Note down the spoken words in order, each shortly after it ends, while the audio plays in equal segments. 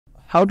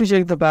How to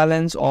check the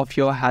balance of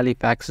your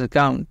Halifax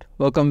account.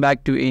 Welcome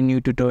back to a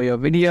new tutorial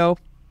video.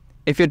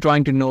 If you're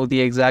trying to know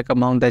the exact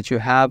amount that you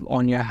have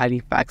on your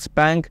Halifax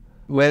bank,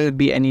 whether it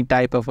be any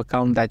type of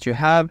account that you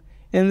have,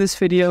 in this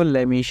video,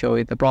 let me show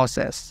you the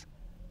process.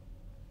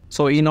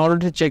 So in order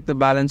to check the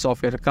balance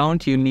of your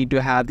account, you need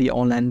to have the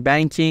online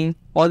banking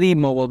or the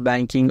mobile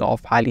banking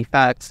of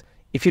Halifax.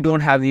 If you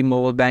don't have the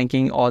mobile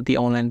banking or the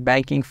online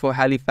banking for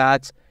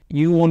Halifax,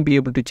 you won't be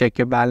able to check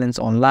your balance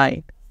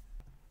online.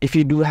 If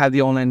you do have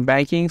the online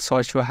banking,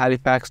 search for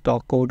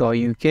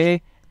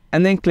halifax.co.uk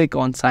and then click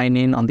on sign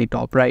in on the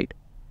top right.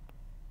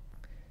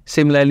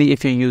 Similarly,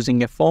 if you're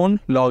using a phone,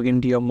 log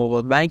into your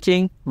mobile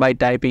banking by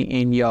typing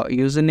in your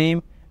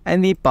username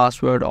and the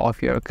password of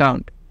your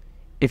account.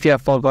 If you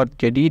have forgot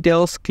your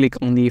details,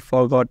 click on the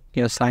forgot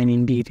your sign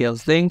in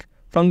details link.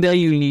 From there,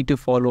 you'll need to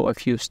follow a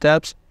few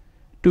steps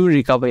to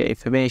recover your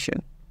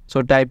information.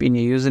 So type in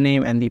your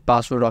username and the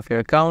password of your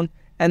account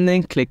and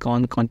then click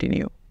on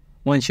continue.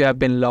 Once you have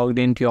been logged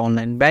into your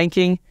online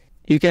banking,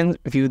 you can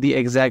view the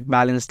exact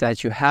balance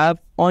that you have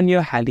on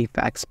your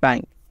Halifax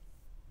bank.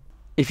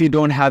 If you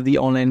don't have the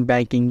online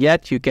banking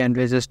yet, you can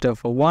register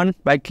for one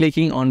by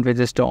clicking on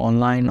register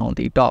online on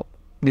the top.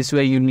 This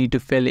way you need to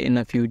fill in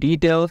a few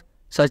details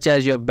such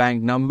as your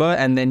bank number,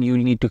 and then you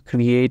need to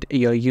create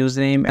your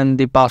username and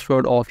the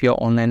password of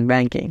your online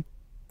banking.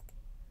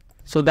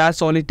 So that's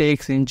all it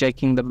takes in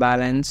checking the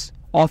balance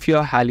of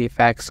your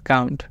Halifax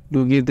account.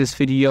 Do give this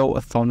video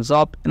a thumbs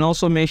up and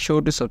also make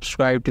sure to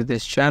subscribe to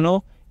this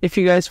channel if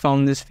you guys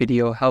found this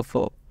video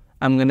helpful.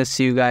 I'm gonna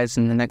see you guys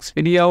in the next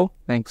video.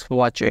 Thanks for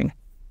watching.